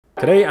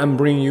Today I'm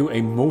bringing you a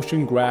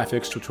motion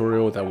graphics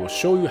tutorial that will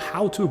show you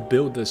how to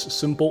build this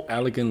simple,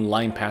 elegant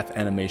line path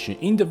animation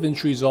in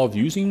DaVinci Resolve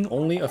using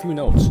only a few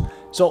nodes.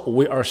 So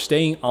we are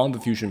staying on the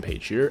Fusion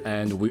page here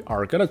and we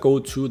are gonna go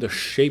to the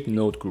shape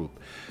node group.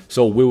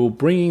 So we will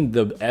bring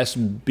the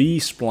SB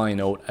Spline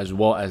node as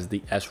well as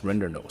the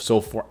S-render node.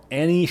 So for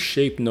any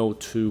shape node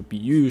to be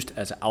used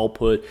as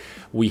output,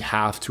 we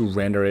have to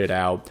render it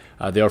out.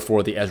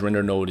 Therefore, the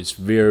S-render node is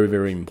very,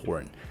 very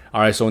important. All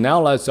right, so now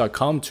let's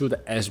come to the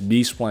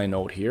SB Spline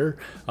node here.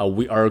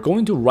 We are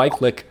going to right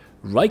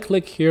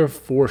click here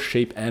for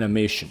shape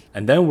animation,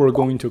 and then we're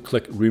going to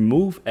click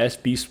remove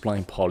SB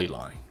Spline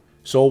polyline.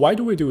 So why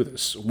do we do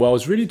this? Well,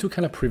 it's really to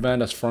kind of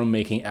prevent us from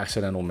making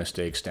accidental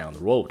mistakes down the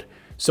road.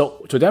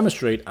 So to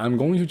demonstrate, I'm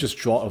going to just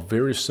draw a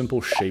very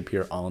simple shape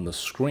here on the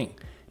screen.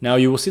 Now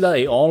you will see that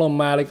it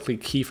automatically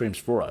keyframes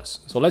for us.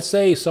 So let's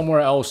say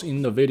somewhere else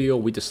in the video,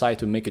 we decide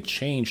to make a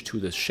change to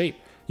this shape.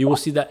 You will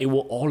see that it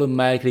will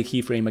automatically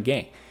keyframe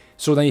again.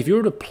 So then if you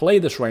were to play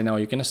this right now,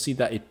 you're going to see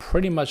that it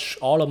pretty much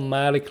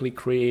automatically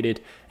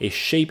created a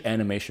shape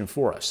animation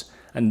for us.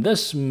 And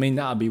this may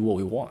not be what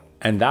we want.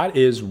 And that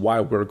is why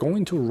we're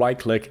going to right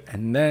click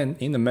and then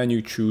in the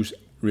menu choose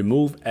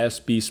remove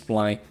SB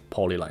Spline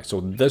polyline. So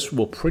this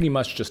will pretty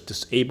much just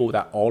disable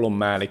that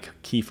automatic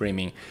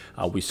keyframing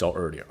we saw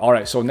earlier. All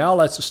right, so now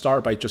let's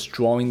start by just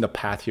drawing the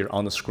path here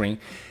on the screen.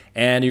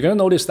 And you're going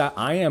to notice that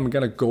I am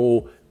going to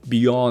go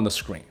beyond the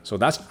screen. So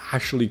that's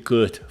actually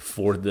good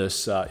for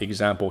this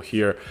example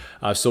here.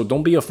 So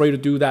don't be afraid to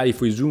do that.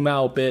 If we zoom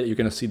out a bit, you're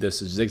going to see this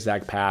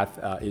zigzag path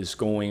is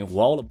going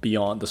well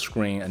beyond the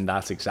screen, and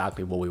that's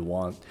exactly what we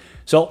want.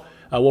 So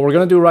what we're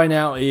going to do right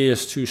now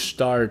is to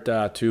start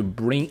to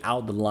bring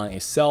out the line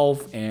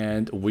itself,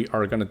 and we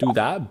are going to do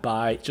that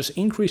by just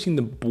increasing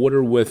the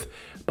border width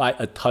by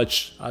a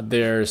touch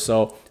there.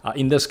 So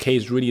in this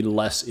case, really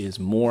less is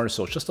more.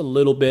 So just a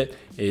little bit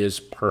is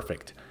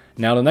perfect.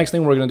 Now, the next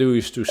thing we're going to do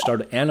is to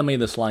start to animate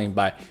this line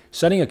by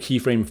setting a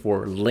keyframe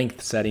for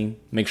length setting.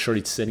 Make sure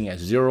it's sitting at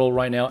 0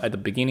 right now at the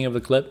beginning of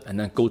the clip, and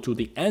then go to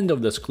the end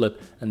of this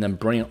clip and then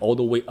bring it all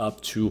the way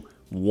up to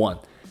 1.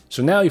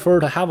 So now if we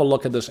were to have a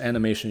look at this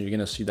animation, you're going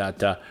to see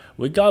that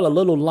we got a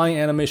little line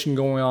animation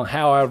going on.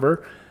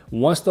 However,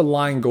 once the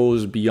line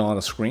goes beyond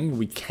the screen,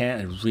 we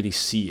can't really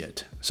see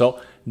it. So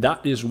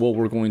that is what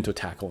we're going to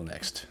tackle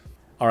next.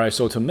 All right,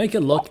 so to make it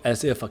look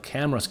as if a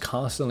camera is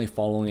constantly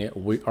following it,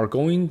 we are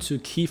going to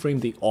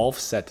keyframe the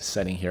offset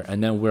setting here,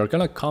 and then we're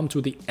gonna come to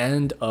the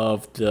end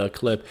of the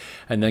clip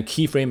and then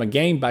keyframe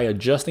again by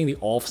adjusting the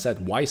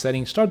offset Y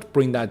setting, start to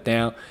bring that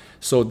down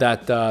so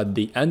that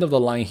the end of the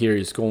line here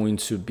is going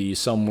to be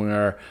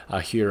somewhere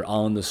here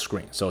on the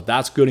screen. So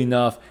that's good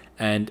enough.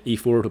 And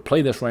if we were to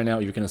play this right now,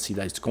 you're going to see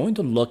that it's going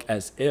to look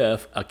as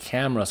if a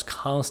camera is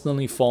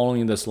constantly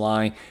following this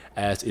line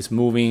as it's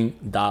moving.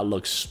 That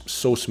looks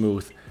so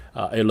smooth.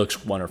 It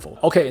looks wonderful.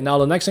 Okay, now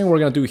the next thing we're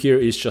going to do here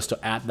is just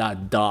to add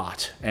that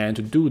dot. And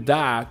to do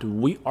that,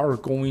 we are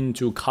going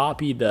to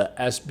copy the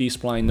SB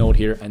Spline node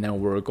here, and then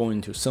we're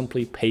going to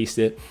simply paste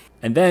it.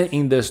 And then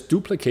in this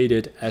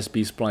duplicated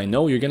SB Spline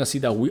node, you're going to see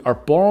that we are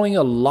borrowing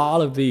a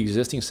lot of the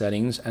existing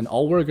settings, and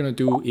all we're going to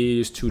do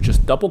is to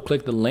just double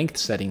click the length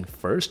setting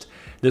first.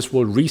 This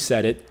will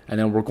reset it, and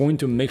then we're going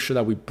to make sure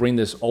that we bring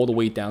this all the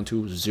way down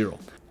to 0.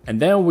 And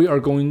then we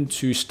are going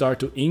to start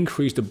to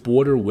increase the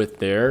border width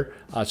there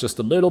just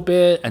a little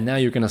bit. And now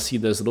you're going to see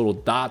this little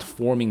dot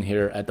forming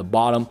here at the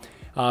bottom.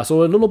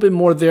 So a little bit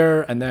more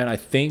there. And then I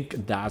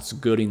think that's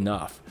good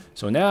enough.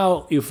 So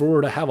now if we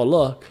were to have a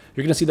look,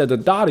 you're going to see that the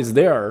dot is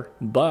there,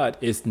 but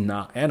it's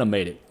not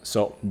animated.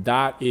 So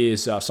that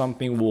is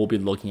something we'll be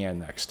looking at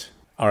next.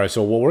 All right,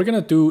 so what we're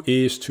gonna do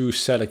is to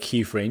set a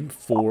keyframe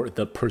for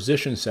the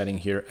position setting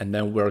here, and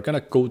then we're gonna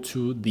go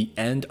to the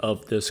end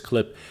of this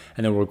clip,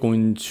 and then we're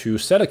going to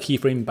set a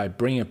keyframe by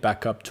bringing it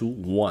back up to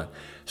 1.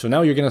 So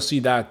now you're gonna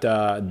see that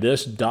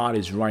this dot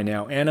is right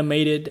now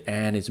animated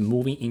and it's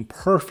moving in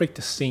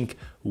perfect sync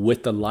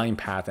with the line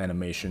path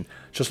animation.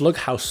 Just look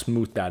how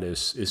smooth that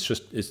is.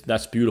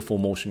 That's beautiful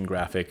motion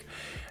graphic.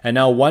 And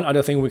now one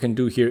other thing we can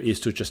do here is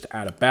to just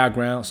add a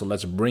background. So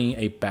let's bring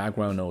a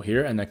background node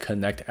here and then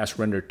connect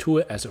S-render to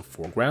it as a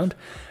foreground.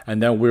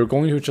 And then we're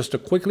going to just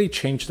quickly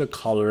change the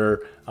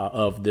color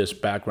of this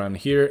background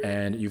here.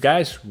 And you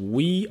guys,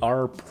 we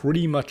are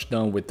pretty much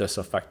done with this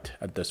effect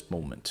at this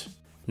moment.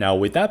 Now,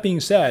 with that being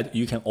said,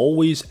 you can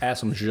always add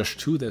some zhuzh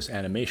to this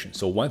animation.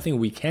 So one thing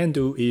we can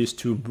do is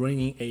to bring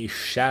in a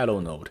shadow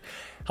node.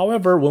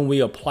 However, when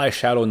we apply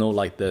shadow node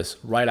like this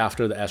right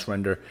after the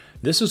S-render,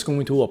 this is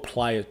going to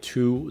apply it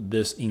to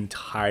this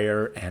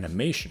entire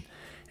animation.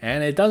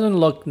 And it doesn't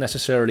look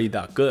necessarily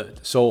that good.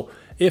 So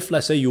if,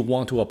 let's say, you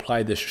want to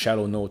apply this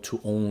shadow node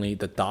to only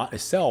the dot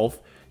itself,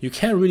 you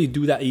can't really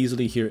do that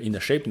easily here in the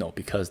shape node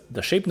because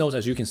the shape nodes,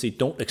 as you can see,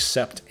 don't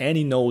accept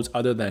any nodes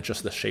other than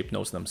just the shape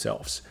nodes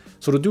themselves.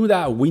 So to do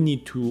that, we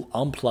need to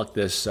unplug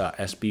this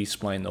SB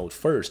Spline node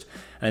first.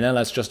 And then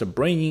let's just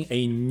bring in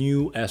a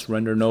new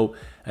sRender node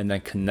and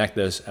then connect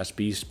this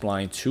SB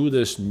Spline to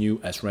this new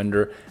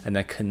sRender and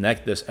then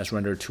connect this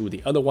sRender to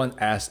the other one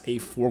as a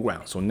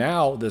foreground. So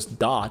now this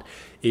dot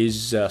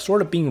is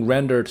sort of being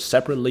rendered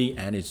separately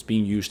and it's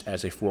being used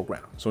as a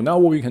foreground. So now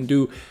what we can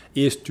do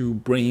is to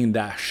bring in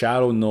that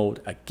shadow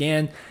node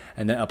again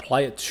and then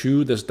apply it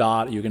to this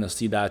dot. You're going to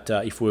see that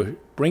if we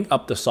bring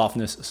up the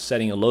softness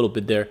setting a little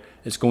bit there,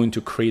 it's going to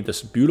create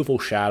this beautiful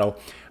shadow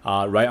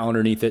right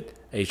underneath it.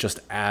 It just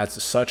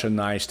adds such a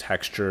nice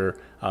texture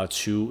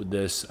to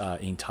this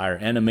entire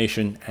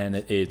animation, and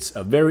it's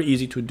very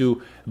easy to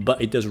do,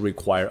 but it does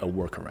require a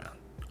workaround.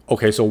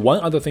 Okay, so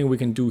one other thing we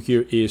can do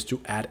here is to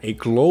add a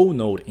glow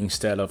node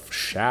instead of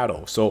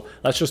shadow. So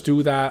let's just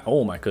do that.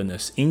 Oh my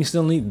goodness,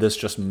 instantly this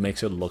just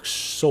makes it look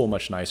so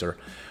much nicer.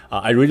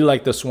 I really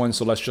like this one,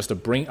 so let's just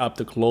bring up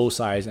the glow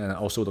size and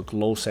also the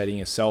glow setting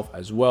itself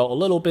as well a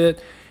little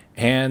bit.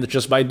 And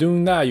just by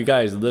doing that, you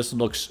guys, this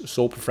looks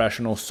so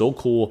professional, so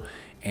cool.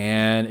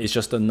 And it's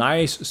just a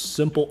nice,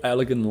 simple,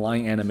 elegant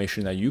line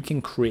animation that you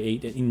can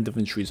create in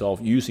DaVinci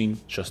Resolve using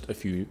just a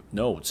few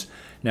nodes.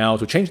 Now,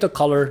 to change the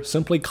color,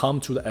 simply come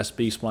to the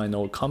SB Spline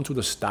node, come to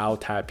the Style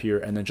tab here,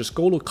 and then just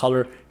go to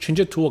Color, change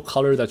it to a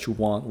color that you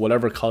want,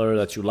 whatever color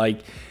that you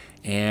like.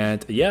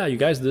 And yeah, you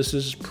guys, this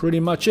is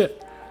pretty much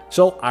it.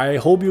 So I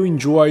hope you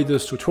enjoyed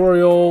this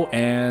tutorial,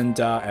 and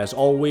as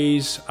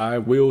always, I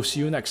will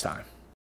see you next time.